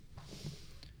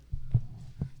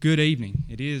Good evening.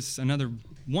 It is another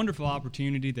wonderful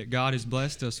opportunity that God has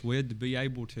blessed us with to be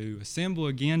able to assemble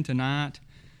again tonight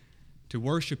to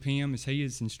worship Him as He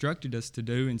has instructed us to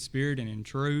do in spirit and in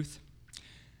truth.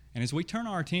 And as we turn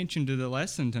our attention to the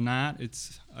lesson tonight,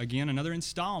 it's again another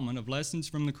installment of Lessons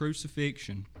from the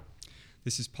Crucifixion.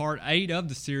 This is part 8 of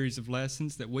the series of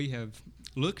lessons that we have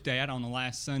looked at on the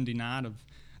last Sunday night of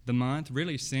the month,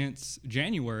 really since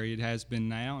January it has been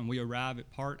now, and we arrive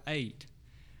at part 8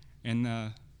 in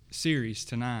the series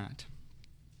tonight.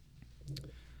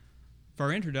 For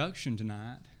our introduction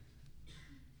tonight,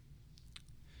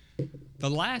 the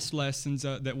last lessons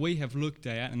that we have looked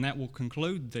at, and that will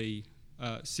conclude the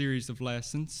series of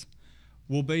lessons,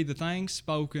 will be the things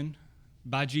spoken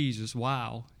by Jesus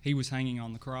while He was hanging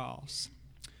on the cross.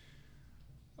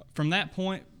 From that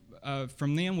point,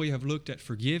 from then we have looked at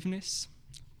forgiveness,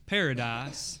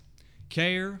 paradise,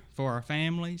 care for our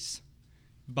families,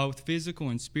 both physical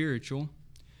and spiritual.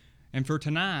 And for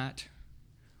tonight,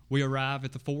 we arrive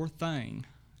at the fourth thing,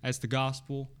 as the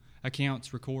gospel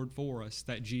accounts record for us,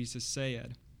 that Jesus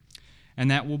said.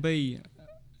 And that will be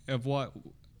of what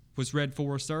was read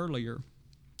for us earlier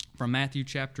from Matthew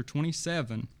chapter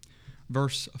 27,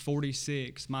 verse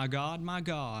 46. My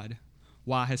God,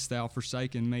 why hast thou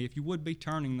forsaken me? If you would be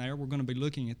turning there, we're going to be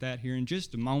looking at that here in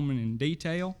just a moment in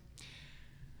detail.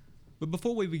 But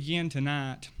before we begin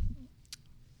tonight,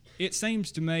 it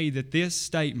seems to me that this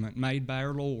statement made by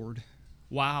our Lord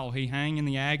while He hung in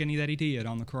the agony that He did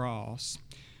on the cross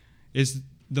is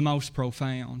the most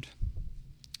profound.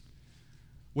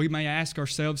 We may ask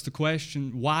ourselves the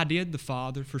question, why did the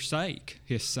Father forsake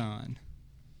His Son?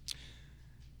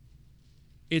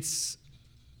 It's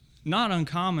not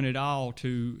uncommon at all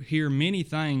to hear many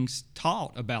things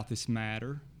taught about this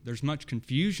matter. There's much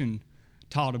confusion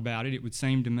taught about it, it would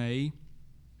seem to me.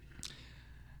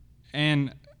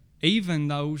 And even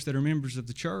those that are members of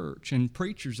the church and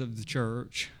preachers of the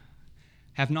church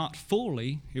have not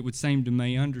fully, it would seem to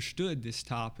me, understood this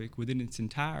topic within its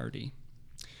entirety.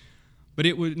 But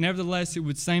it would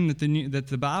seem that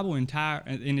the Bible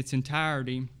in its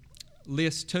entirety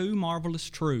lists two marvelous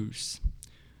truths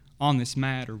on this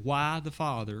matter, why the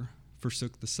Father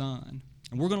forsook the Son.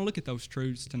 And we're going to look at those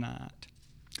truths tonight.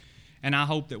 And I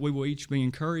hope that we will each be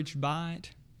encouraged by it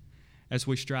as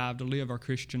we strive to live our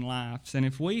Christian lives. And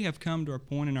if we have come to a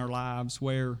point in our lives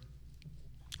where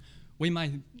we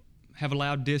may have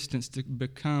allowed distance to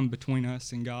become between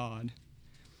us and God,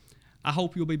 I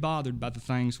hope you'll be bothered by the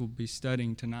things we'll be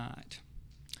studying tonight.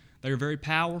 They are very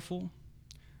powerful,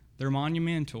 they're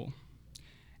monumental,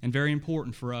 and very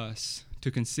important for us to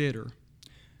consider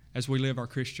as we live our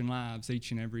Christian lives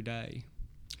each and every day.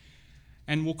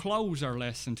 And we'll close our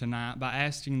lesson tonight by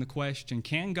asking the question,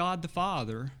 can God the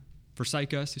Father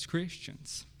forsake us as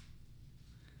Christians?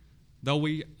 Though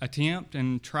we attempt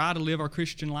and try to live our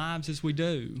Christian lives as we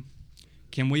do,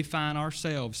 can we find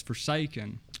ourselves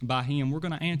forsaken by Him? We're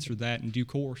going to answer that in due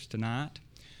course tonight.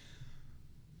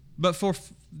 But for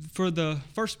the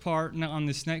first part, on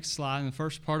this next slide, in the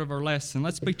first part of our lesson,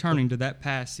 let's be turning to that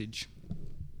passage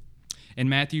in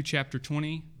Matthew chapter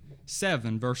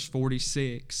 27, verse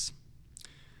 46.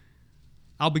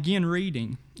 I'll begin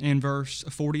reading in verse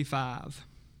 45.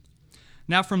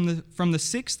 Now from the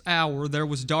 6th hour there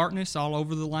was darkness all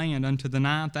over the land unto the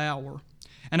 9th hour.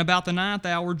 And about the 9th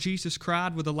hour Jesus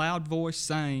cried with a loud voice,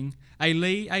 saying,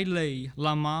 Eli, Eli,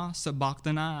 lama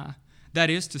sabachthani? That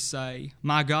is to say,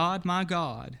 my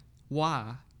God,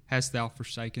 why hast thou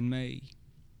forsaken me?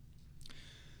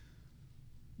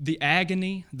 The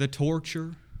agony, the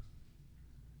torture,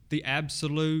 the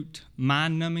absolute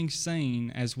mind-numbing scene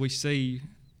as we see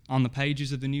on the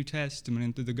pages of the New Testament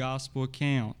and through the gospel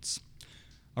accounts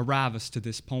arrive us to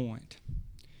this point.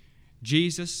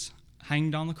 Jesus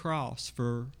hanged on the cross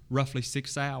for roughly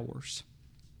 6 hours,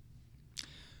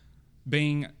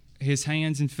 being His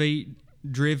hands and feet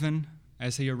driven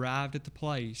as He arrived at the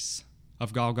place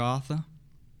of Golgotha.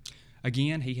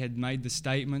 Again, He had made the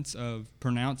statements of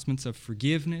pronouncements of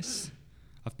forgiveness,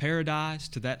 of paradise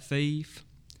to that thief,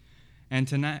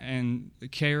 and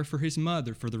care for His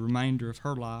mother for the remainder of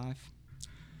her life.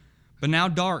 But now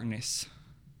darkness,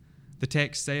 the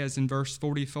text says in verse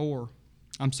 45,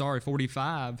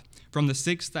 from the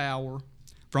 6th hour,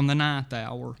 from the 9th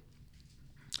hour.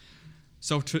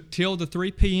 So till the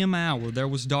 3 p.m. hour, there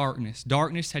was darkness.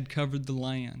 Darkness had covered the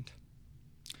land.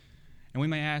 And we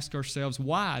may ask ourselves,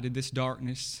 why did this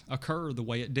darkness occur the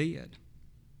way it did?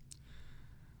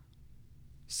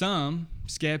 Some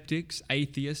skeptics,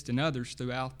 atheists, and others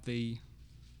throughout the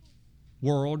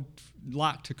world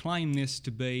like to claim this to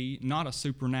be not a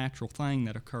supernatural thing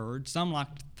that occurred. Some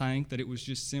like to think that it was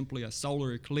just simply a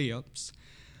solar eclipse.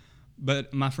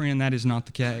 But, my friend, that is not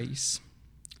the case.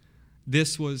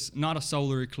 This was not a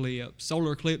solar eclipse.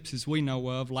 Solar eclipses we know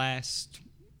of last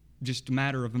just a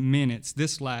matter of minutes.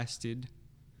 This lasted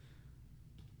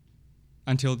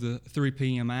until the 3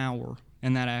 p.m. hour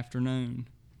in that afternoon.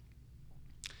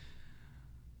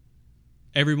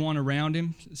 Everyone around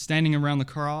him, standing around the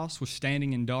cross, was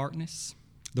standing in darkness.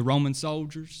 The Roman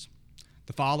soldiers,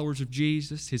 the followers of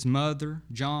Jesus, his mother,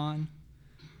 John,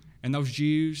 and those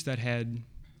Jews that had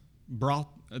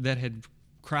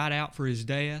cried out for his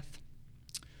death.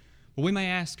 But we may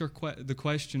ask the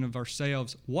question of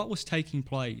ourselves, what was taking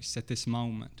place at this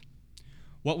moment?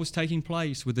 What was taking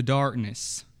place with the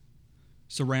darkness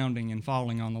surrounding and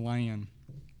falling on the land?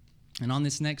 And on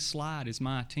this next slide is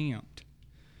my attempt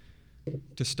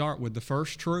to start with the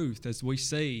first truth as we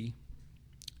see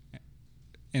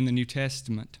in the New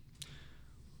Testament,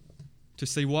 to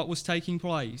see what was taking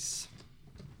place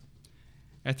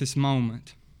at this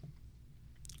moment.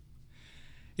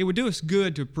 It would do us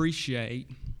good to appreciate,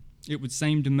 it would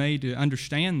seem to me, to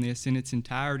understand this in its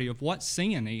entirety of what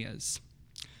sin is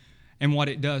and what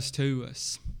it does to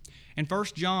us. In 1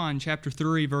 John chapter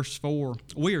 3, verse 4,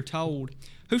 we are told,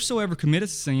 "Whosoever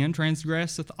committeth sin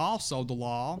transgresseth also the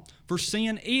law, for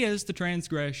sin is the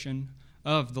transgression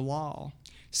of the law."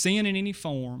 Sin in any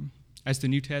form, as the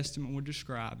New Testament would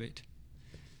describe it,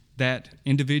 that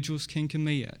individuals can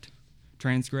commit,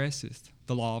 transgresseth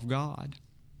the law of God.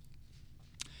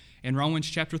 In Romans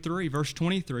chapter 3, verse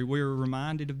 23, we are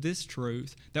reminded of this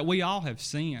truth, that we all have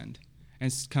sinned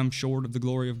and come short of the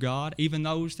glory of God. Even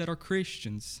those that are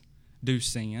Christians do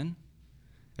sin.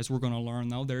 As we're going to learn,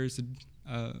 though, there is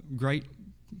a great,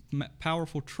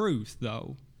 powerful truth,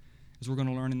 though, as we're going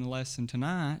to learn in the lesson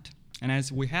tonight, and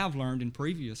as we have learned in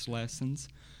previous lessons,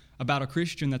 about a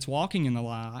Christian that's walking in the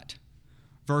light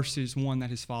versus one that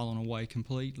has fallen away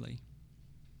completely.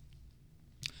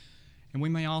 And we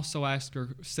may also ask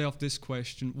ourselves this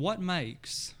question: what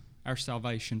makes our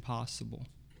salvation possible?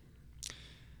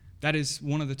 That is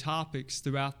one of the topics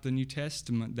throughout the New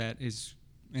Testament that is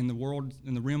in the world,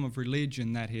 in the realm of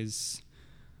religion, there's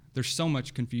so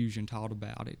much confusion taught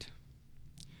about it.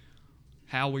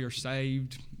 How we are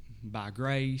saved by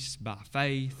grace, by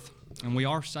faith, and we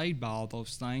are saved by all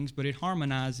those things, but it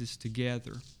harmonizes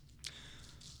together.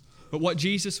 But what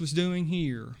Jesus was doing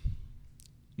here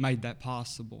made that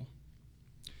possible.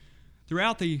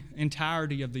 Throughout the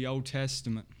entirety of the Old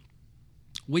Testament,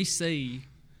 we see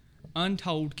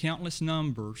untold countless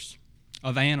numbers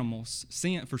of animals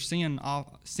for sin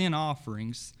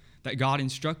offerings that God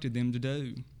instructed them to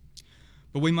do.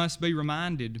 But we must be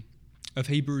reminded of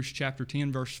Hebrews chapter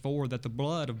 10, verse 4, that the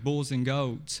blood of bulls and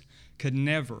goats could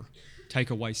never take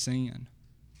away sin.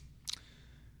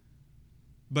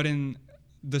 But in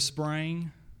the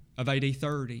spring of AD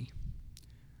 30,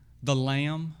 the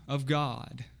Lamb of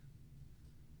God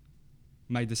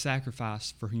made the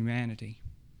sacrifice for humanity.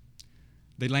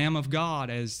 The Lamb of God,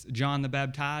 as John the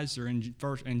Baptizer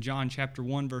in John chapter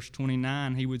 1, verse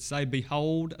 29, he would say,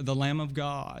 "Behold, the Lamb of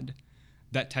God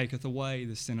that taketh away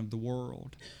the sin of the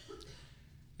world."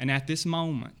 And at this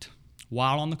moment,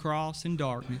 while on the cross in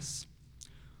darkness,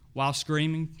 while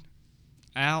screaming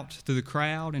out to the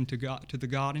crowd and to the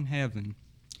God in heaven,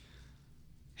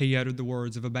 he uttered the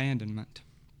words of abandonment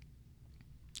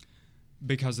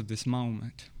because of this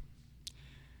moment.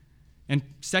 In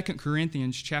 2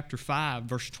 Corinthians chapter 5,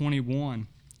 verse 21,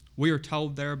 we are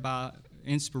told there by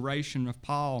inspiration of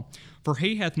Paul, "For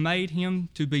he hath made him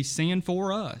to be sin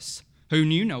for us, who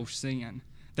knew no sin,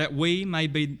 that we may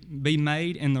be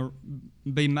made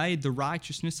the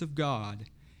righteousness of God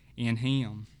in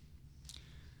him."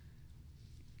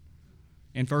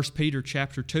 In 1 Peter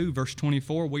chapter 2, verse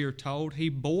 24, we are told he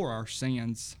bore our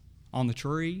sins on the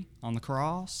tree, on the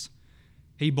cross.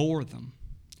 He bore them.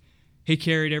 He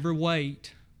carried every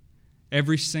weight,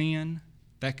 every sin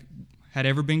that had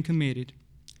ever been committed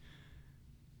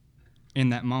in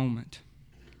that moment.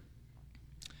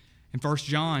 In 1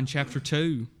 John chapter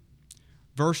 2,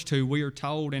 verse 2, we are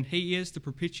told, "And he is the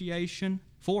propitiation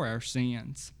for our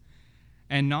sins,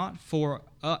 and not for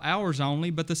ours only,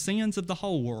 but the sins of the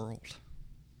whole world."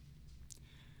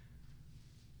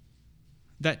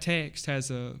 That text has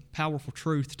a powerful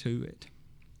truth to it.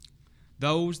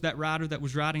 That writer that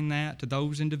was writing that to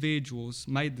those individuals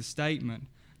made the statement,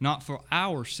 not for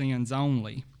our sins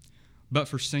only, but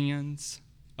for sins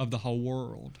of the whole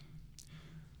world.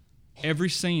 Every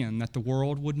sin that the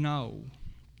world would know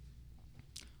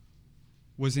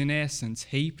was in essence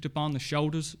heaped upon the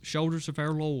shoulders of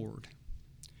our Lord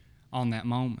on that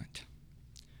moment.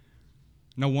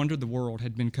 No wonder the world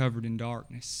had been covered in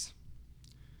darkness.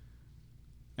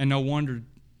 And no wonder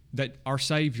that our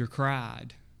Savior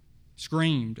cried,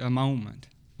 screamed a moment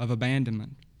of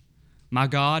abandonment. My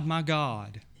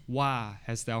God, why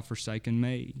hast thou forsaken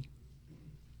me?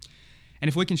 And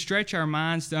if we can stretch our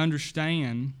minds to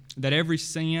understand that every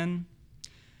sin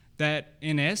that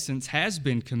in essence has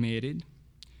been committed,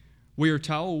 we are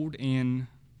told in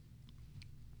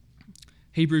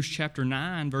Hebrews chapter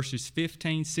 9, verses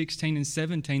 15, 16, and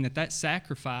 17, that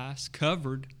sacrifice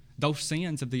covered those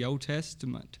sins of the Old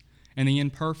Testament and the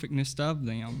imperfectness of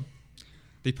them.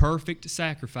 The perfect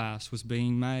sacrifice was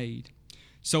being made.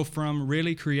 So from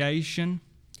really creation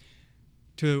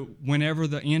to whenever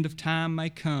the end of time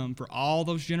may come, for all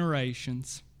those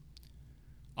generations,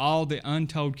 all the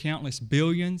untold countless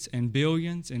billions and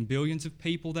billions and billions of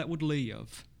people that would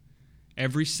live,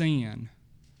 every sin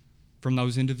from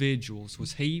those individuals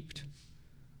was heaped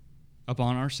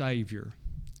upon our Savior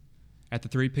at the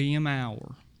 3 p.m.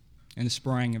 hour in the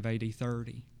spring of AD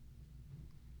 30.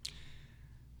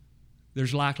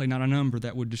 There's likely not a number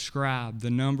that would describe the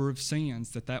number of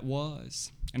sins that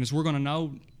was. And as we're going to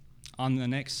know on the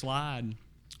next slide,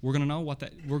 we're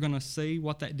going to see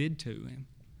what that did to him.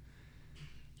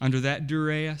 Under that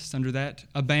duress, under that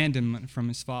abandonment from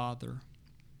his Father.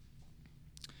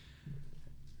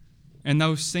 And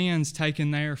those sins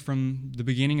taken there from the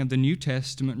beginning of the New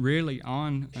Testament really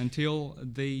on until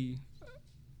the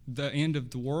end of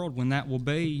the world, when that will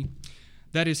be,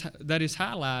 that is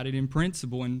highlighted in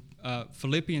principle in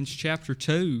Philippians chapter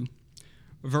 2,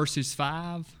 verses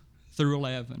 5 through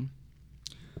 11.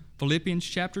 Philippians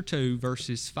chapter 2,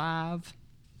 verses 5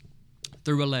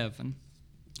 through 11.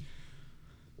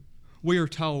 We are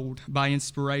told by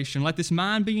inspiration, let this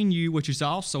mind be in you, which is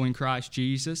also in Christ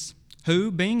Jesus,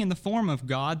 who, being in the form of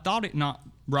God, thought it not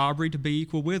robbery to be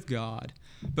equal with God,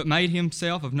 but made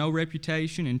himself of no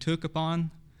reputation, and took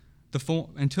upon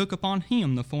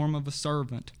him the form of a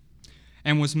servant,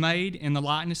 and was made in the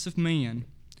likeness of men.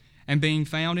 And being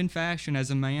found in fashion as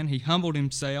a man, he humbled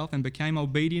himself and became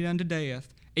obedient unto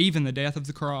death, even the death of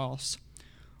the cross.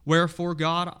 Wherefore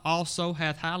God also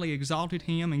hath highly exalted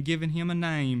him, and given him a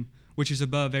name which is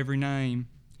above every name,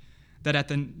 that at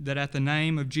the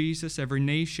name of Jesus every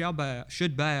knee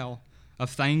should bow, of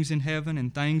things in heaven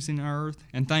and things in earth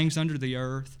and things under the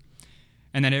earth,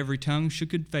 and that every tongue should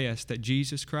confess that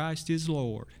Jesus Christ is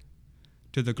Lord,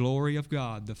 to the glory of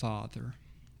God the Father.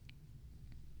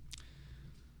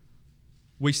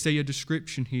 We see a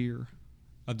description here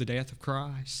of the death of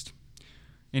Christ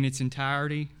in its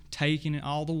entirety, taking it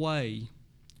all the way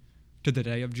to the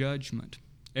day of judgment.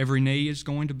 Every knee is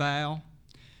going to bow,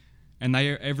 and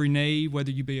every knee,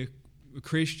 whether you be a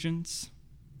Christians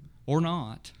or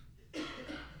not,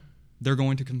 they're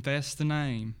going to confess the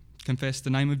name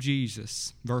of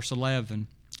Jesus. Verse 11,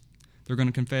 they're going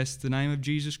to confess the name of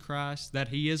Jesus Christ, that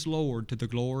he is Lord, to the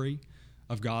glory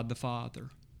of God the Father.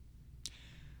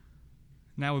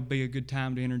 Now would be a good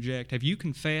time to interject. Have you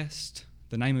confessed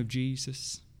the name of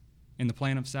Jesus in the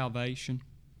plan of salvation?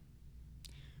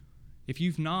 If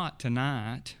you've not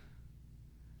tonight,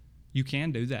 you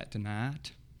can do that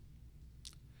tonight.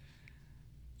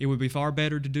 It would be far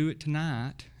better to do it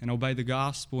tonight and obey the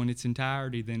gospel in its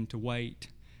entirety than to wait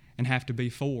and have to be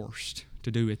forced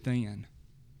to do it then.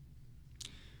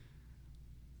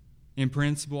 In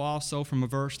principle, also, from a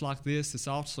verse like this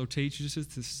also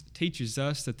teaches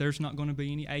us that there's not going to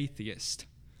be any atheist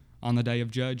on the day of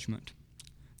judgment.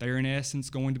 They are, in essence,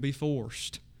 going to be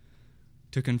forced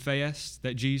to confess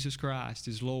that Jesus Christ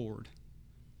is Lord,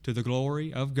 to the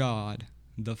glory of God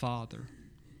the Father.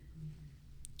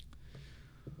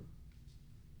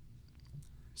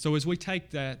 So as we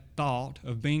take that thought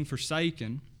of being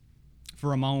forsaken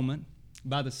for a moment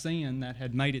by the sin that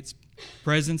had made its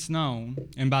presence known,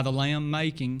 and by the Lamb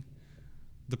making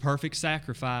the perfect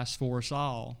sacrifice for us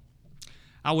all,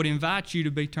 I would invite you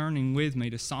to be turning with me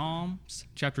to Psalms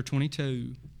chapter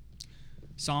 22.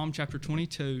 Psalm chapter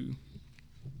 22.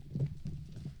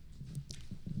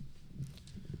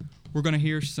 We're going to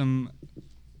hear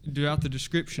throughout the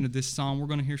description of this psalm, we're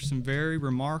going to hear some very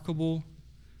remarkable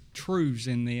truths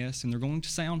in this, and they're going to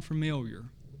sound familiar.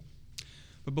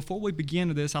 But before we begin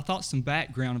to this, I thought some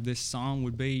background of this song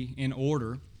would be in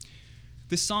order.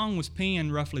 This song was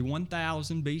penned roughly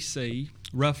 1000 BC,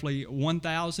 roughly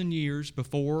 1,000 years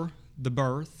before the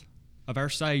birth of our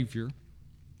Savior.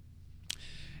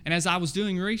 And as I was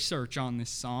doing research on this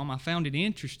psalm, I found it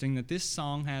interesting that this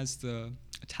song has the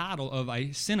title of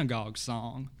a synagogue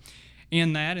song.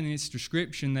 In its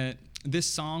description, that this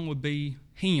song would be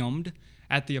hymned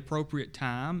at the appropriate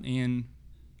time in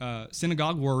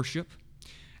synagogue worship,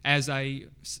 as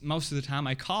most of the time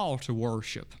a call to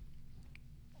worship.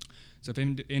 So if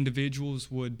individuals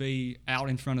would be out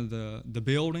in front of the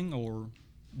building or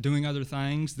doing other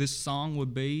things, this song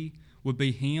would be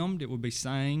hymned, it would be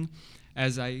sang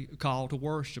as a call to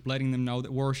worship, letting them know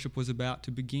that worship was about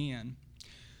to begin.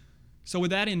 So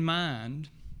with that in mind,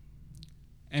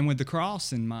 and with the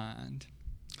cross in mind,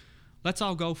 let's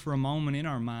all go for a moment in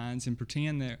our minds and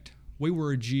pretend that we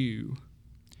were a Jew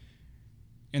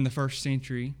in the first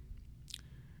century,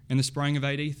 in the spring of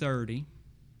AD 30,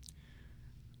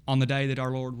 on the day that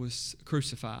our Lord was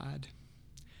crucified.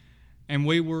 And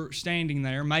we were standing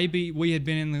there. Maybe we had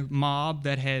been in the mob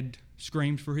that had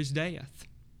screamed for his death.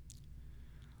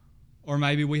 Or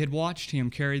maybe we had watched him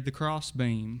carry the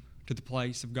crossbeam to the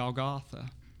place of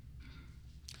Golgotha.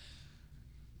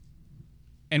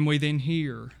 And we then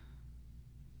hear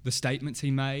the statements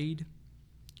he made.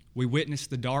 We witnessed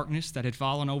the darkness that had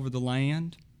fallen over the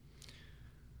land,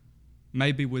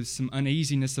 maybe with some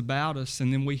uneasiness about us,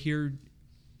 and then we hear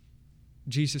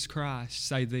Jesus Christ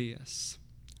say this,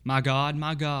 my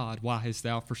God, why hast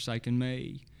thou forsaken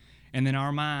me? And then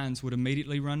our minds would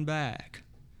immediately run back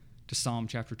to Psalm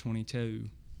chapter 22.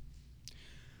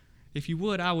 If you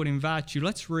would, I would invite you,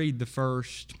 let's read the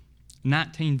first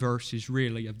 19 verses,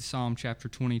 really, of Psalm chapter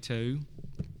 22,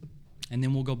 and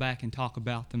then we'll go back and talk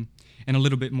about them in a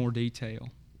little bit more detail.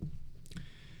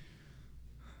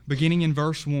 Beginning in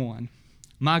verse 1,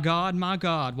 my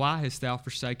God, why hast thou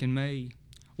forsaken me?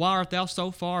 Why art thou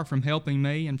so far from helping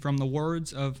me and from the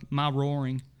words of my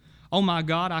roaring? O my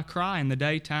God, I cry in the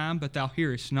daytime, but thou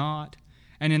hearest not,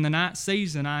 and in the night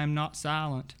season I am not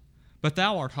silent. But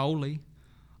thou art holy.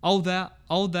 O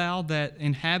thou that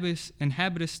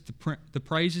inhabitest the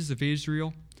praises of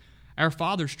Israel. Our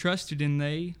fathers trusted in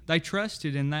thee. They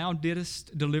trusted, and thou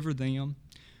didst deliver them.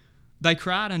 They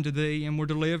cried unto thee, and were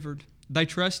delivered. They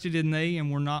trusted in thee,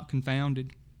 and were not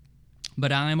confounded.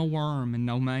 But I am a worm, and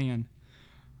no man,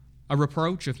 a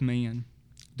reproach of men,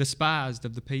 despised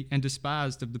of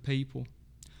the people.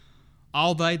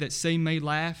 All they that see me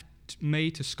laugh me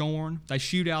to scorn. They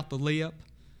shoot out the lip.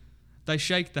 They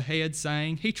shake the head,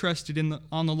 saying, he trusted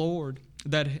on the Lord,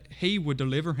 that he would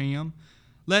deliver him.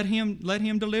 Let him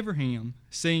deliver him,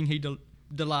 seeing he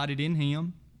delighted in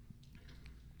him.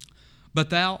 But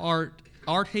thou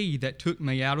art he that took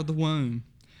me out of the womb.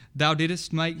 Thou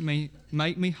didst make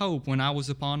me hope when I was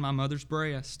upon my mother's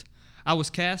breast. I was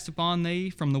cast upon thee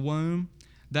from the womb.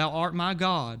 Thou art my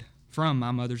God from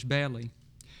my mother's belly.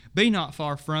 Be not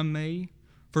far from me,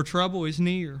 for trouble is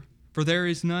near, for there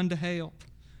is none to help.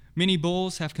 Many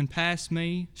bulls have compassed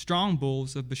me, strong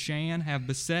bulls of Bashan have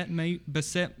beset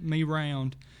me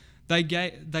round. They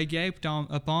gaped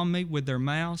upon me with their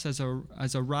mouths as a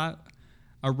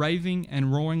raving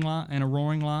and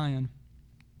roaring lion.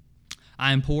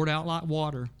 I am poured out like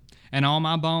water, and all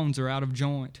my bones are out of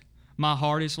joint. My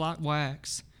heart is like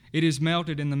wax; it is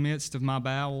melted in the midst of my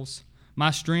bowels.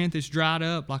 My strength is dried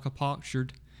up like a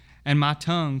potsherd, and my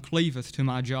tongue cleaveth to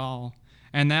my jaw.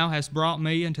 And thou hast brought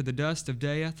me into the dust of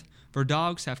death, for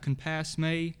dogs have compassed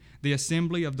me, the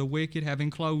assembly of the wicked have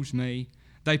enclosed me.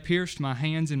 They pierced my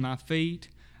hands and my feet,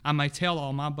 I may tell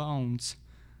all my bones.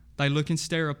 They look and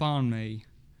stare upon me.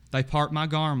 They part my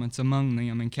garments among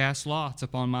them, and cast lots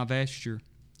upon my vesture.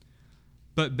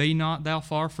 But be not thou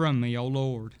far from me, O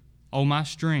Lord. O my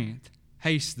strength,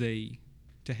 haste thee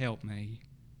to help me.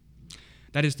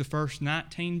 That is the first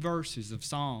 19 verses of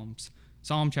Psalm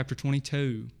chapter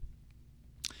 22.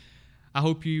 I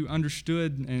hope you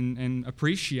understood and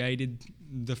appreciated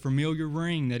the familiar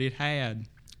ring that it had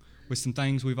with some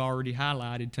things we've already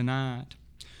highlighted tonight.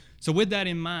 So with that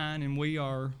in mind, and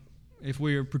if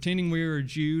we are pretending we are a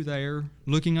Jew there,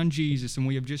 looking on Jesus, and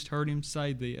we have just heard him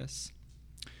say this,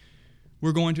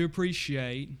 we're going to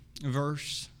appreciate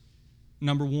verse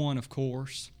number 1, of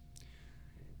course.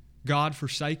 God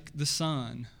forsake the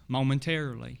Son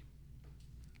momentarily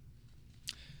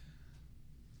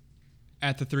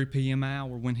at the 3 p.m.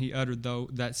 hour when he uttered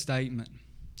that statement.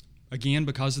 Again,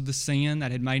 because of the sin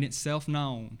that had made itself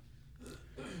known.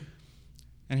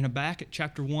 And in Habakkuk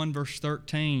chapter 1, verse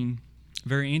 13,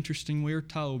 very interesting, we are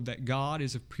told that God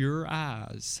is of purer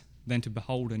eyes than to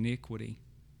behold iniquity.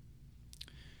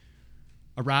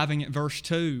 Arriving at verse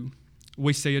 2,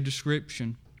 we see a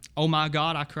description. O my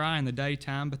God, I cry in the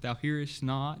daytime, but thou hearest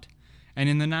not, and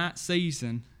in the night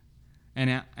season,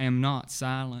 and I am not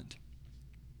silent.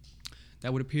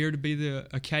 That would appear to be the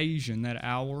occasion that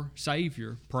our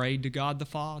Savior prayed to God the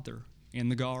Father in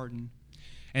the garden.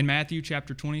 In Matthew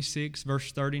chapter 26,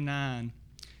 verse 39,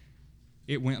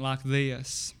 it went like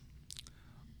this.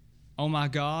 O my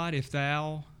God, if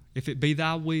it be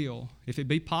thy will, if it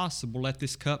be possible, let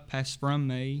this cup pass from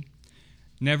me.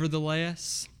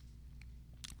 Nevertheless,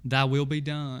 thy will be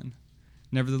done.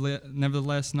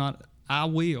 Nevertheless, not I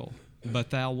will, but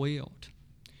thou wilt.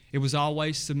 It was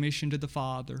always submission to the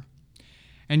Father.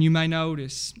 And you may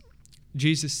notice,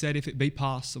 Jesus said, if it be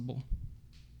possible,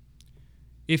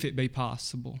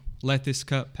 let this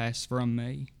cup pass from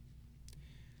me.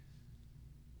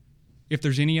 If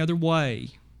there's any other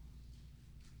way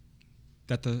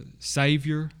that the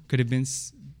Savior could have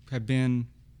been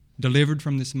delivered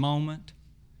from this moment,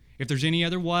 if there's any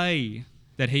other way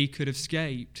that he could have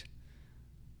escaped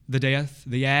the death,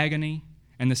 the agony,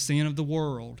 and the sin of the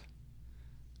world,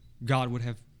 God would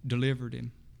have delivered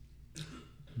him.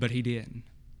 But he didn't.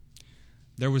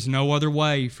 There was no other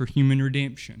way for human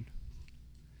redemption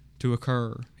to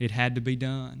occur. It had to be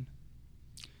done.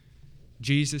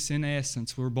 Jesus, in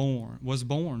essence, was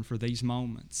born for these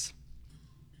moments.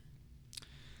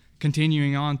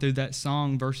 Continuing on through that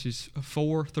song, verses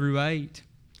 4 through 8,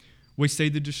 we see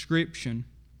the description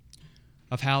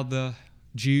of how the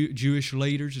Jewish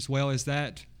leaders, as well as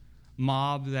that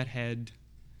mob that had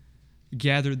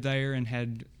gathered there and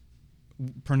had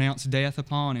pronounced death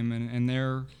upon him, and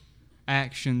their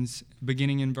actions,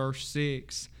 beginning in verse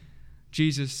 6,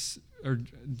 Jesus, or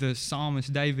the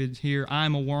psalmist David here, I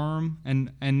am a worm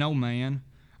and no man,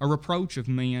 a reproach of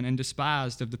men and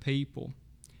despised of the people.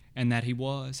 And that he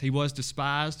was. He was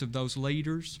despised of those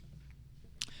leaders.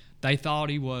 They thought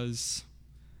he was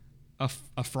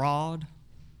a fraud.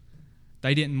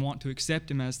 They didn't want to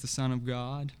accept him as the Son of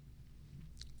God.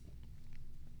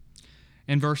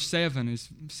 And verse 7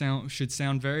 should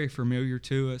sound very familiar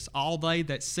to us. All they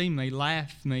that see me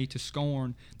laugh me to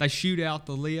scorn. They shoot out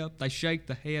the lip, they shake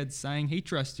the head, saying, he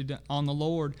trusted on the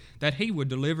Lord that he would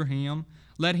deliver him.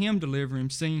 Let him deliver him,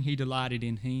 seeing he delighted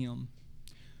in him.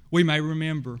 We may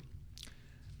remember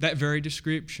that very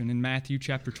description in Matthew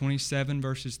chapter 27,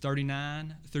 verses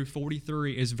 39 through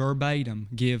 43 is verbatim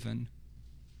given.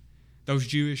 Those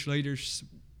Jewish leaders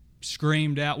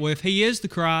screamed out, well, if he is the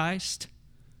Christ,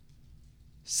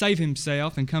 save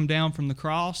himself and come down from the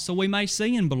cross so we may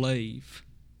see and believe.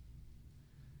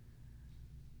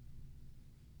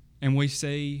 And we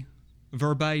see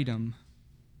verbatim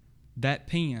that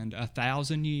penned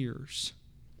 1,000 years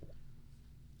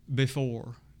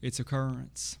before its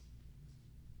occurrence.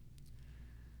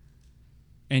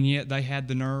 And yet they had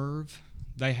the nerve,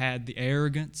 they had the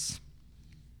arrogance.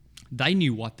 They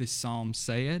knew what this psalm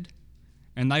said,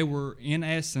 and they were, in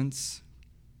essence,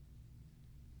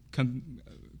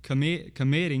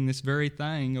 committing this very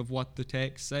thing of what the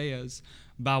text says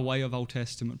by way of Old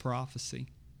Testament prophecy.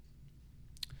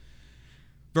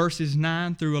 Verses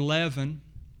 9 through 11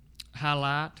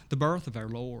 highlight the birth of our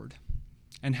Lord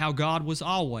and how God was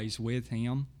always with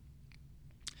him.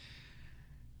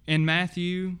 In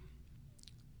Matthew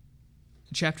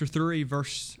chapter 3,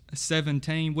 verse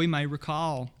 17, we may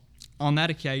recall on that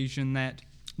occasion that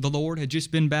the Lord had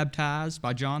just been baptized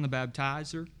by John the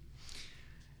Baptizer,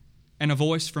 and a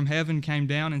voice from heaven came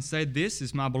down and said, this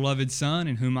is my beloved Son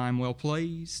in whom I am well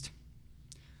pleased.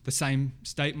 The same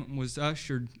statement was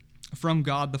ushered from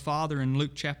God the Father in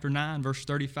Luke chapter 9, verse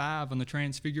 35, on the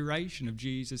transfiguration of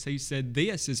Jesus. He said,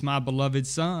 this is my beloved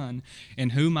Son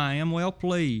in whom I am well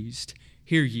pleased.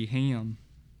 Hear ye him.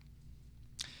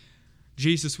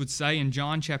 Jesus would say in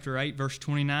John chapter 8, verse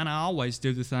 29, I always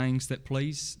do the things that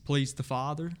please the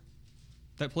Father,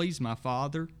 that please my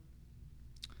Father.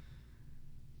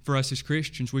 For us as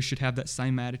Christians, we should have that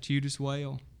same attitude as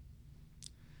well.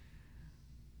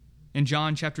 In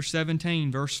John chapter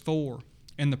 17, verse 4,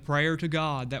 in the prayer to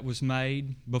God that was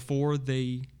made before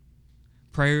the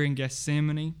prayer in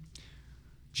Gethsemane,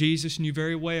 Jesus knew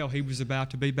very well he was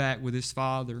about to be back with his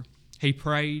Father. He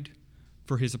prayed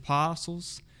for his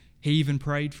apostles. He even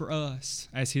prayed for us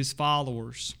as his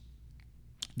followers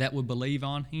that would believe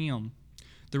on him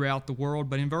throughout the world.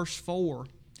 But in verse 4,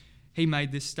 he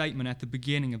made this statement at the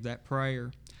beginning of that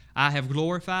prayer. I have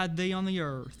glorified thee on the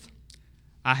earth.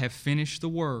 I have finished the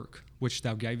work which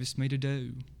thou gavest me to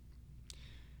do.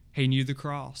 He knew the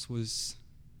cross was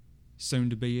soon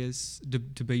to be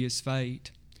his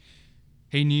fate.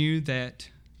 He knew that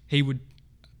he would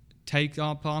take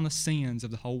upon the sins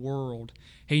of the whole world.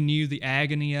 He knew the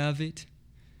agony of it,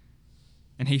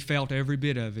 and he felt every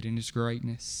bit of it in his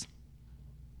greatness.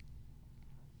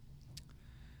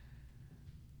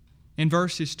 In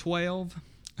verses 12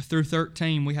 through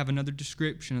 13, we have another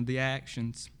description of the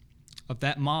actions of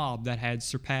that mob that had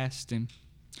surpassed him.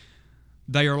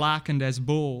 They are likened as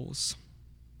bulls,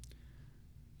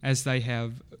 as they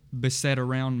have beset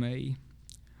around me.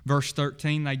 Verse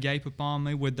 13, they gape upon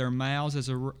me with their mouths as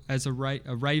a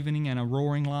ravening and a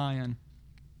roaring lion.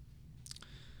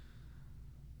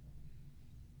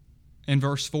 In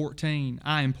verse 14,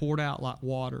 I am poured out like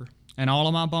water, and all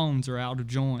of my bones are out of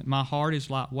joint. My heart is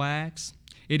like wax.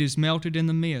 It is melted in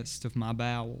the midst of my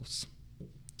bowels.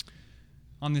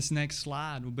 On this next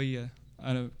slide will be a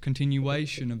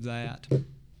continuation of that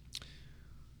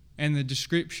and the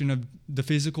description of the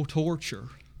physical torture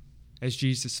as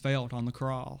Jesus felt on the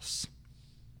cross.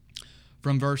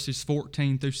 From verses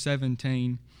 14 through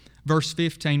 17. Verse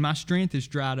 15, my strength is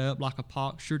dried up like a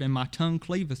potsherd, and my tongue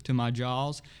cleaveth to my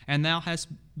jaws, and thou hast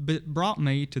brought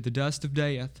me to the dust of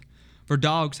death. For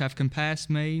dogs have compassed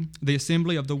me, the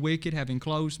assembly of the wicked have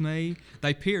enclosed me,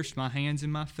 they pierced my hands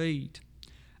and my feet.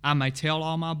 I may tell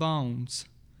all my bones,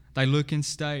 they look and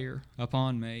stare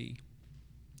upon me.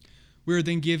 We are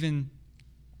then given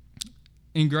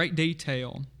in great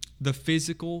detail the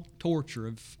physical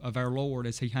torture of our Lord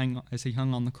as he hung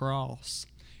on the cross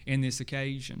in this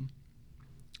occasion.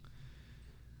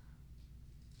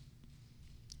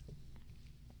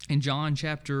 In John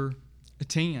chapter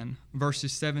 10,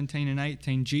 verses 17 and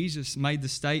 18, Jesus made the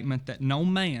statement that no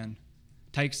man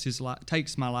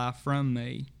takes my life from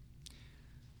me.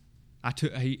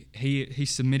 He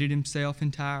submitted himself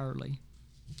entirely.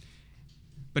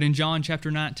 But in John chapter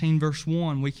 19, verse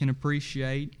 1, we can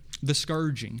appreciate the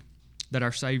scourging that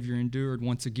our Savior endured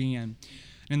once again.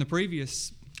 In the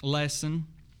previous lesson,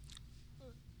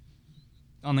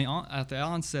 at the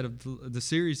onset of the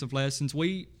series of lessons,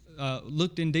 we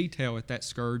looked in detail at that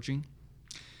scourging.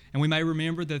 And we may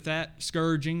remember that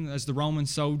scourging, as the Roman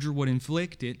soldier would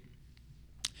inflict it,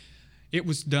 it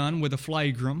was done with a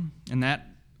flagrum, and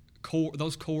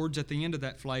those cords at the end of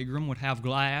that flagrum would have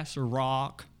glass or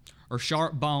rock or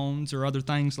sharp bones or other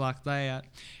things like that.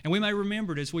 And we may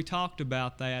remember it as we talked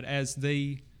about that, as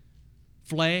the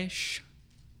flesh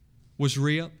was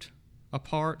ripped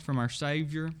apart from our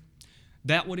Savior,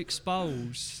 that would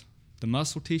expose the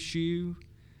muscle tissue,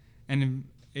 and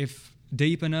if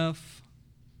deep enough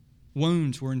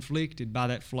wounds were inflicted by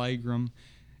that flagrum,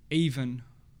 even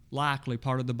likely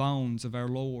part of the bones of our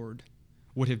Lord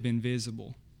would have been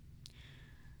visible.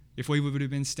 If we would have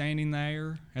been standing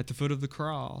there at the foot of the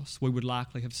cross, we would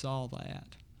likely have saw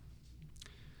that.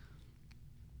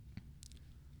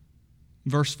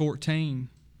 Verse 17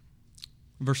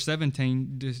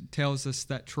 tells us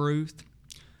that truth.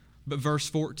 But verse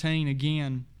 14,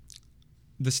 again,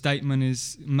 the statement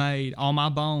is made, all my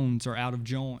bones are out of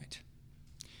joint.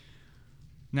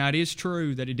 Now, it is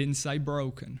true that it didn't say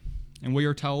broken. And we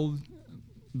are told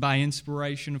by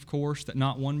inspiration, of course, that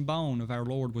not one bone of our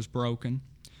Lord was broken.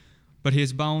 But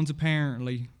his bones,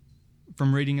 apparently,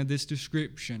 from reading of this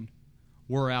description,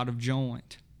 were out of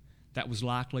joint. That was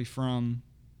likely from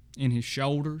in his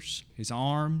shoulders, his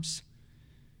arms,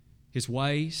 his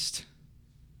waist,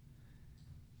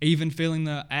 even feeling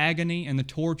the agony and the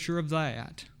torture of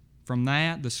that. From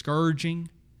that, the scourging,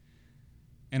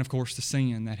 and of course the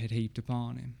sin that had heaped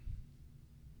upon him.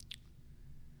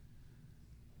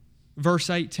 Verse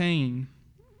 18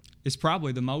 is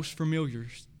probably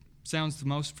sounds the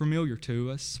most familiar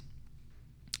to us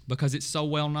because it's so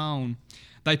well known.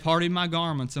 They parted my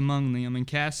garments among them and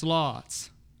cast lots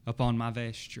upon my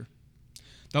vesture.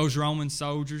 Those Roman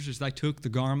soldiers, as they took the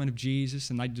garment of Jesus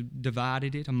and they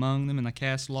divided it among them and they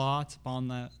cast lots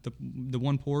upon the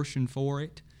one portion for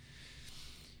it,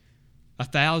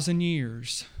 1,000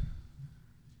 years,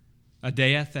 a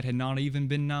death that had not even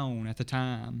been known at the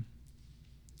time.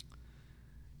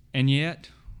 And yet,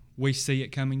 we see it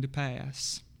coming to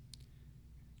pass,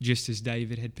 just as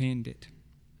David had penned it.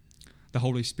 The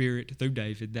Holy Spirit, through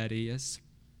David, that is.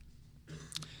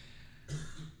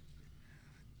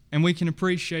 And we can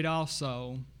appreciate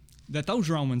also that those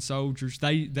Roman soldiers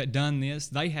that done this,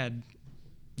 they had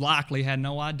likely had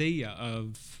no idea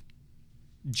of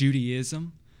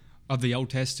Judaism, of the Old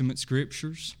Testament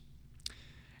Scriptures.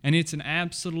 And it's an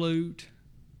absolute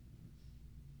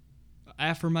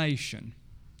affirmation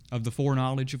of the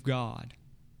foreknowledge of God.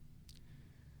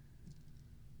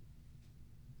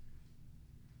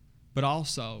 But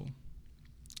also,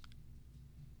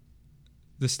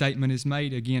 the statement is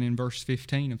made again in verse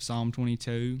 15 of Psalm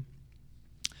 22,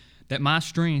 that my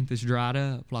strength is dried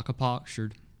up like a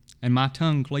potsherd, and my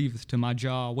tongue cleaveth to my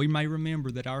jaw. We may remember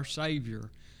that our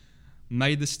Savior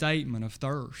made the statement of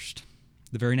thirst.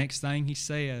 The very next thing he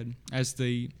said, as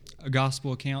the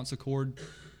gospel accounts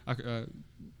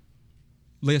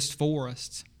list for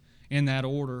us in that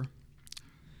order,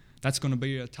 that's going to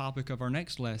be a topic of our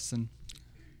next lesson,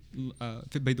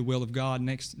 if it be the will of God,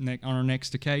 on our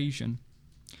next occasion.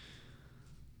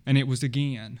 And it was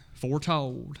again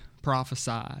foretold,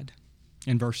 prophesied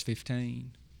in verse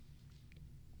 15.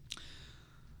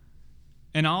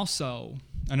 And also,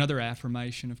 another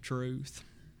affirmation of truth.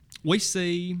 We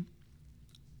see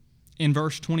in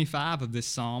verse 25 of this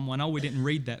psalm, I know we didn't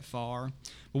read that far,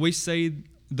 but we see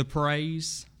the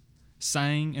praise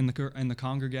sang in the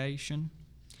congregation.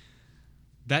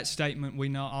 That statement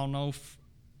we all know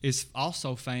is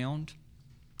also found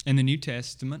in the New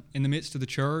Testament. In the midst of the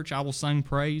church, I will sing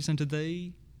praise unto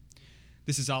thee.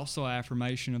 This is also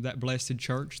affirmation of that blessed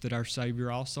church that our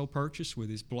Savior also purchased with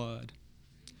his blood.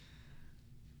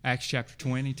 Acts chapter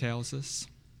 20 tells us.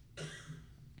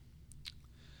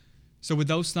 So with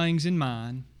those things in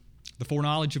mind, the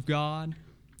foreknowledge of God,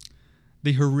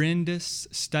 the horrendous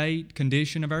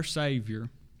condition of our Savior,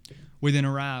 we then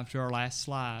arrive to our last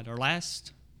slide, our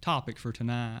last topic for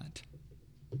tonight.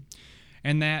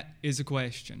 And that is a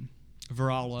question for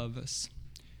all of us.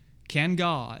 Can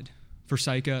God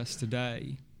forsake us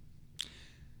today?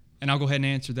 And I'll go ahead and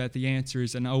answer that. The answer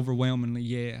is an overwhelmingly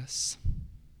yes.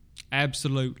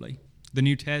 Absolutely. The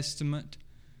New Testament,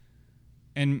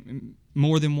 and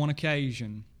more than one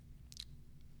occasion,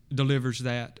 delivers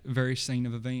that very scene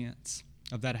of events,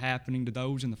 of that happening to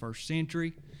those in the first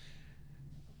century.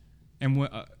 And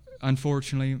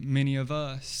unfortunately, many of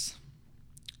us,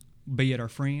 be it our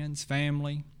friends,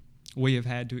 family, we have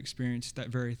had to experience that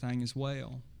very thing as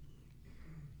well.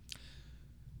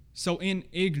 So in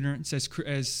ignorance,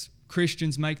 as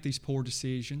Christians make these poor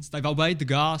decisions, they've obeyed the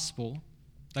gospel,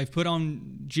 they've put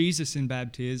on Jesus in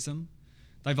baptism,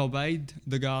 they've obeyed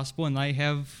the gospel, and they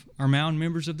are now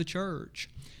members of the church.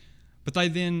 But they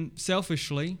then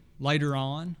selfishly, later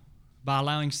on, by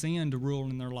allowing sin to rule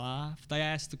in their life, they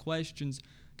ask the questions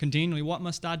continually, what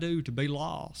must I do to be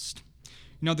lost?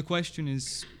 You know, the question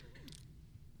is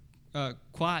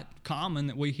quite common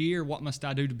that we hear, what must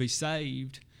I do to be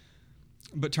saved?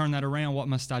 But turn that around, what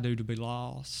must I do to be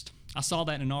lost? I saw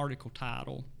that in an article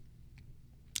title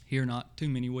here not too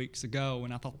many weeks ago,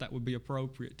 and I thought that would be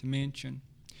appropriate to mention.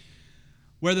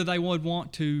 Whether they would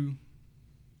want to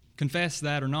confess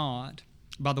that or not,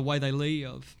 by the way they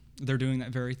live, they're doing that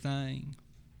very thing.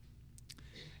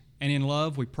 And in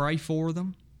love, we pray for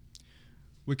them.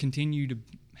 We continue to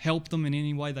help them in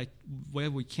any way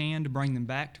we can to bring them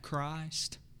back to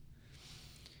Christ.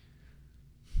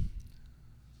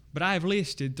 But I have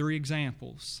listed 3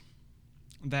 examples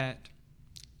that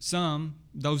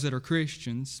those that are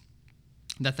Christians,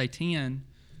 that they tend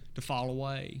to fall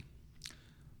away.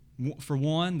 For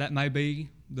one, that may be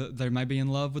they may be in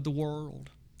love with the world.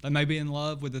 They may be in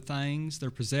love with the things,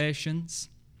 their possessions.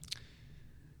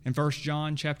 In 1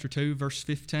 John chapter 2, verse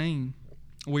 15,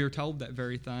 we are told that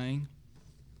very thing.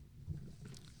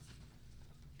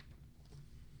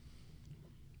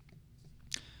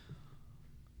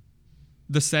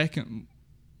 The second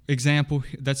example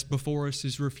that's before us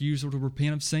is refusal to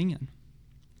repent of sin.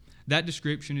 That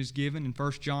description is given in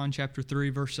 1 John chapter 3,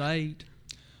 verse 8.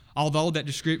 Although that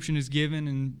description is given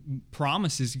and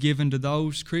promise is given to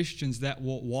those Christians that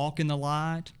will walk in the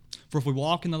light, for if we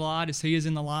walk in the light as He is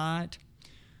in the light,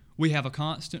 we have a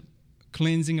constant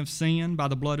cleansing of sin by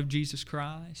the blood of Jesus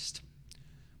Christ.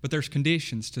 But there's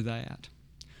conditions to that.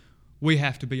 We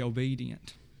have to be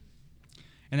obedient.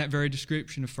 And that very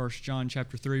description of 1 John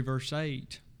chapter 3, verse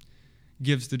 8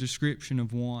 gives the description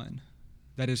of one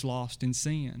that is lost in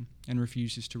sin and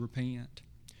refuses to repent,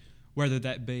 whether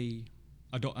that be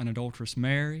an adulterous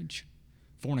marriage,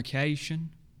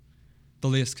 fornication, the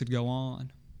list could go on.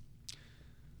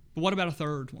 But what about a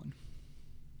third one?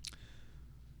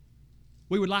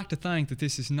 We would like to think that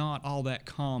this is not all that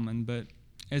common, but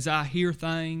as I hear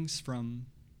things from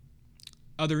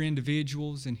other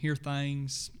individuals and hear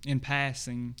things in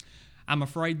passing, I'm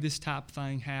afraid this type of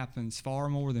thing happens far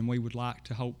more than we would like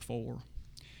to hope for.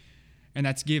 And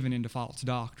that's given into false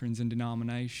doctrines and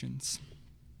denominations.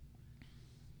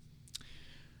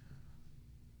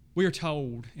 We are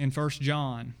told in 1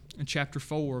 John chapter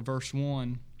 4, verse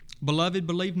 1, Beloved,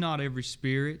 believe not every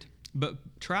spirit, but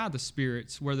try the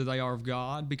spirits whether they are of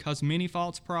God, because many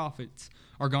false prophets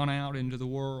are gone out into the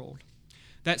world.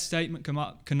 That statement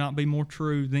cannot be more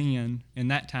true then, in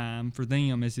that time, for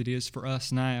them as it is for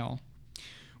us now.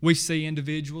 We see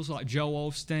individuals like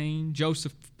Joel Osteen,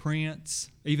 Joseph Prince,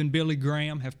 even Billy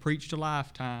Graham have preached a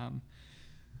lifetime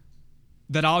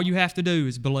that all you have to do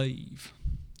is believe.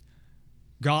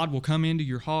 God will come into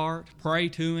your heart, pray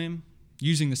to Him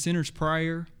using the sinner's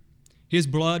prayer. His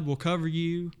blood will cover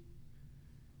you.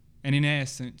 And in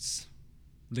essence,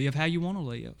 live how you want to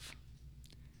live.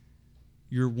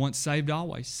 You're once saved,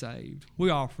 always saved.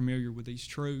 We are familiar with these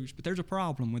truths, but there's a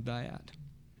problem with that.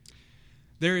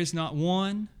 There is not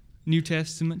one New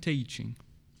Testament teaching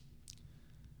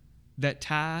that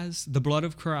ties the blood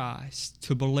of Christ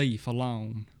to belief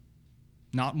alone.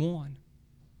 Not one.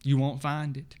 You won't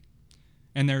find it.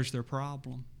 And there's their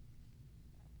problem.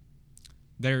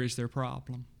 There is their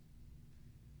problem.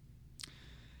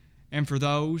 And for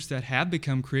those that have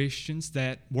become Christians,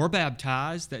 that were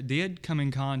baptized, that did come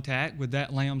in contact with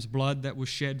that Lamb's blood that was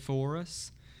shed for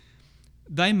us,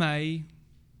 they may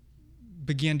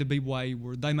begin to be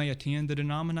wayward. They may attend the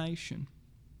denomination.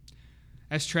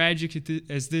 As tragic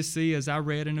as this is, I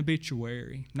read an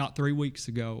obituary not 3 weeks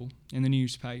ago in the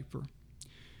newspaper.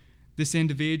 This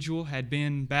individual had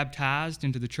been baptized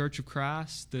into the Church of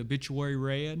Christ, the obituary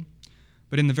read,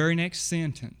 but in the very next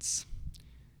sentence,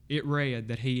 it read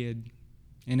that he had,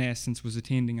 in essence, was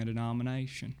attending a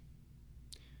denomination.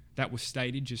 That was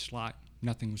stated just like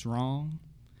nothing was wrong,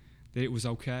 that it was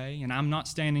okay, and I'm not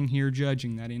standing here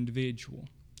judging that individual.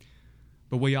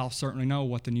 But we all certainly know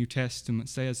what the New Testament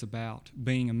says about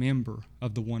being a member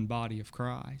of the one body of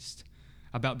Christ,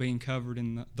 about being covered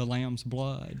in the Lamb's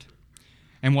blood,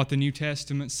 and what the New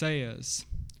Testament says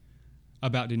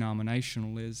about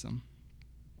denominationalism,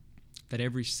 that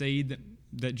every seed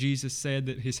that Jesus said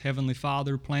that his heavenly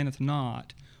Father planteth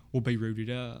not will be rooted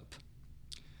up.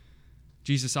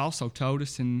 Jesus also told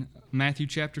us in Matthew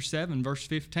chapter 7, verse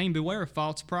 15, "Beware of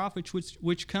false prophets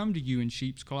which come to you in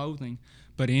sheep's clothing,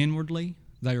 but inwardly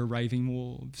they are raving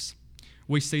wolves."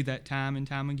 We see that time and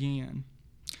time again.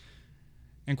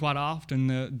 And quite often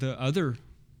the other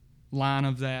line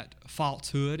of that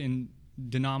falsehood and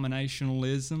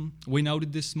denominationalism, we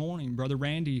noted this morning, Brother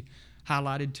Randy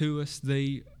highlighted to us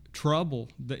the trouble,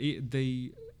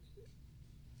 the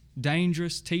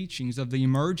dangerous teachings of the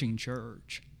emerging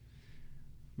church,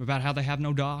 about how they have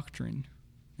no doctrine,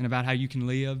 and about how you can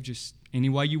live just any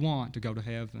way you want to go to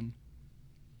heaven.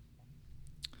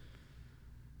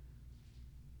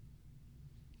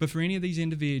 But for any of these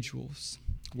individuals,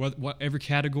 whatever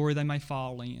category they may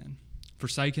fall in,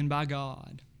 forsaken by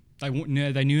God, they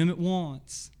knew Him at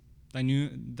once. They knew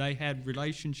they had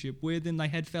relationship with Him. They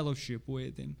had fellowship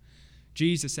with Him.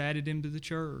 Jesus added Him to the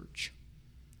church.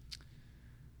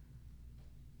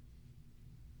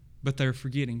 But they're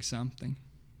forgetting something.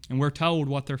 And we're told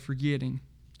what they're forgetting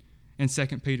in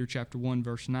 2 Peter chapter 1,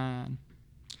 verse 9.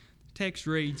 The text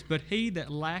reads, "But he that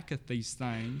lacketh these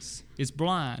things is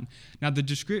blind." Now the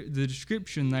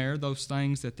description there, those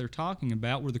things that they're talking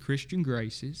about, were the Christian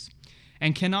graces,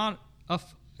 and cannot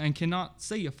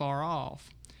see afar off,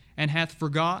 and hath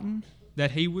forgotten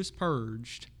that he was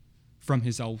purged from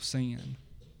his old sin.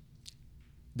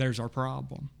 There's our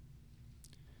problem.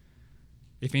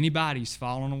 If anybody's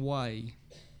fallen away,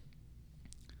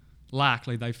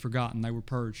 likely they've forgotten they were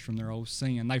purged from their old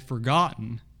sin. They've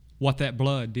forgotten what that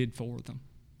blood did for them.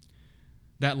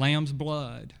 That Lamb's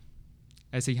blood,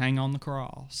 as He hung on the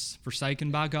cross, forsaken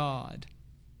by God,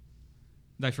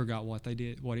 they forgot what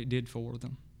it did for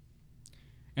them.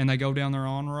 And they go down their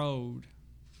own road,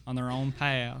 on their own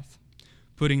path,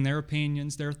 putting their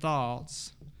opinions, their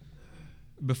thoughts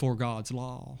before God's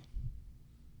law.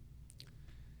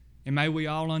 And may we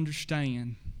all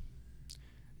understand,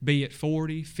 be it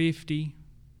 40, 50,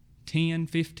 10,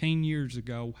 15 years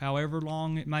ago, however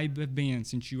long it may have been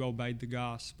since you obeyed the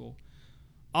gospel,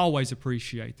 always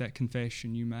appreciate that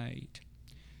confession you made.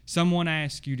 Someone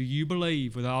asked you, "Do you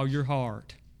believe with all your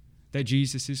heart that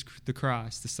Jesus is the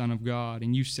Christ, the Son of God?"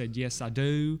 And you said, "Yes, I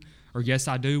do," or "Yes,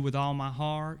 I do with all my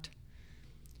heart."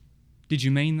 Did you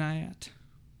mean that?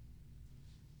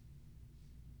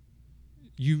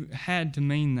 You had to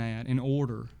mean that in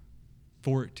order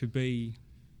for it to be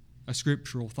a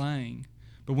scriptural thing.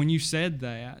 But when you said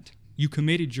that, you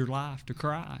committed your life to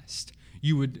Christ.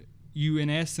 You in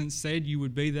essence said you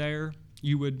would be there,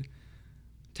 you would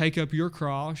take up your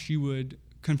cross, you would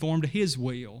conform to His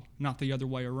will, not the other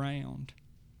way around.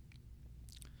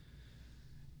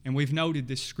 And we've noted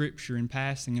this scripture in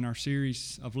passing in our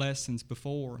series of lessons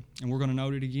before, and we're going to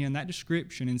note it again. That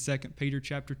description in 2 Peter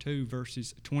chapter 2,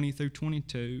 verses 20 through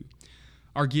 22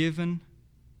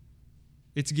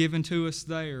 it's given to us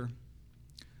there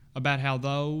about how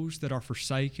those that are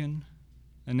forsaken,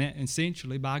 and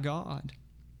essentially by God,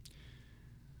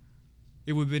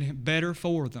 it would have been better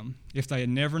for them if they had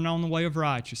never known the way of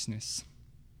righteousness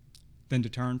than to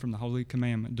turn from the holy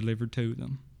commandment delivered to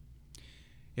them.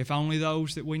 If only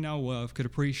those that we know of could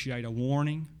appreciate a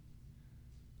warning,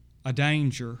 a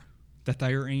danger that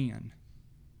they are in,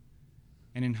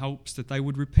 and in hopes that they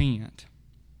would repent,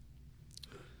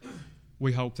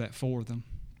 we hope that for them.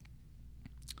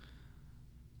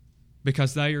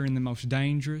 Because they are in the most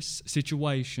dangerous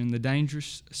situation, the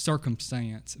dangerous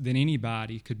circumstance that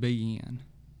anybody could be in.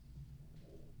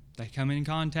 They come in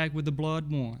contact with the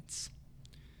blood once,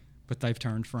 but they've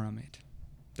turned from it.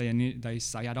 They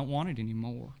say, "I don't want it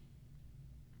anymore."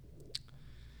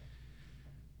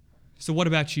 So what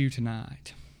about you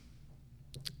tonight?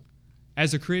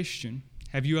 As a Christian,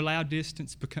 have you allowed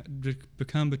distance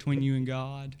become between you and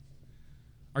God?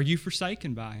 Are you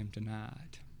forsaken by Him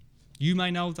tonight? You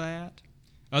may know that.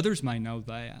 Others may know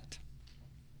that.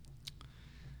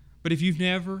 But if you've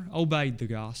never obeyed the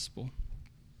gospel,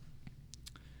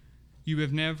 you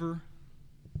have never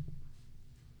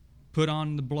put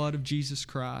on the blood of Jesus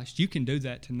Christ, you can do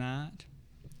that tonight.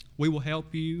 We will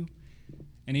help you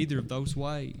in either of those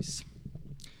ways.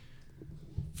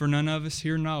 For none of us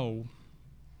here know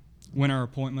when our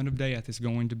appointment of death is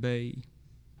going to be.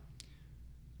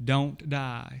 Don't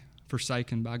die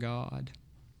forsaken by God.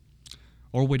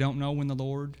 Or we don't know when the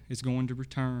Lord is going to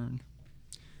return.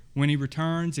 When He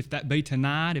returns, if that be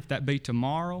tonight, if that be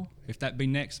tomorrow, if that be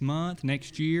next month,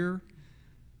 next year,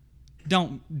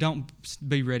 don't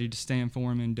be ready to stand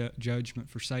for Him in judgment,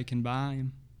 forsaken by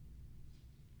Him.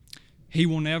 He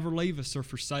will never leave us or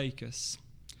forsake us,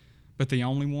 but the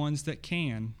only ones that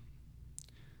can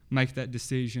make that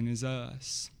decision is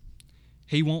us.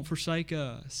 He won't forsake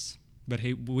us, but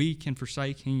we can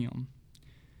forsake Him,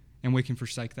 and we can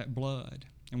forsake that blood,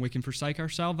 and we can forsake our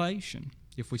salvation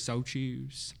if we so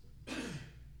choose.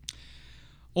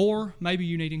 Or maybe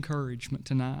you need encouragement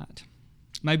tonight.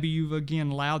 Maybe you've again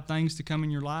allowed things to come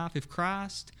in your life. If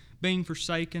Christ, being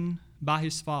forsaken by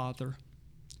His Father,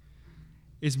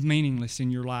 is meaningless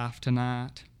in your life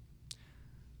tonight,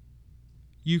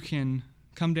 you can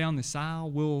come down this aisle.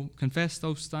 We'll confess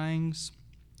those things.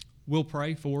 We'll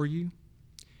pray for you.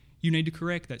 You need to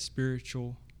correct that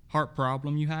spiritual heart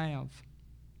problem you have.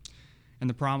 And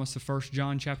the promise of 1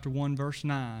 John chapter 1, verse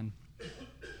 9,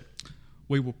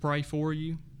 we will pray for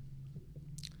you.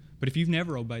 But if you've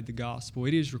never obeyed the gospel,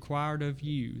 it is required of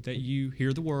you that you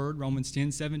hear the word, Romans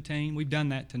 10:17. We've done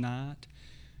that tonight.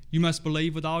 You must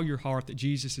believe with all your heart that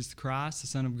Jesus is the Christ, the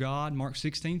Son of God, Mark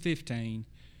 16:15.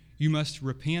 You must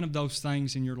repent of those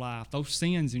things in your life, those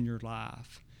sins in your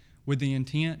life, with the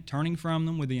intent, turning from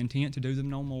them with the intent to do them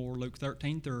no more, Luke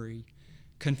 13:3.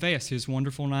 Confess His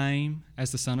wonderful name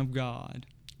as the Son of God,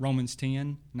 Romans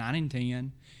 10:9 and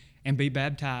 10, and be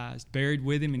baptized, buried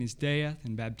with Him in His death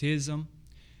and baptism.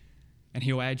 And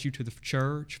He'll add you to the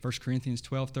church, 1 Corinthians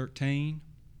 12:13.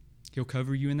 He'll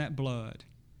cover you in that blood,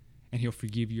 and He'll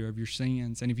forgive you of your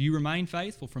sins. And if you remain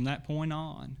faithful from that point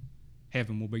on,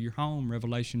 heaven will be your home,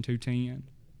 Revelation 2:10.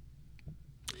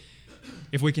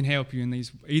 If we can help you in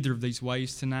either of these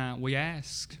ways tonight, we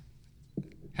ask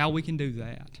how we can do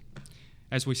that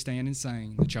as we stand and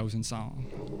sing the chosen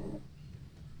song.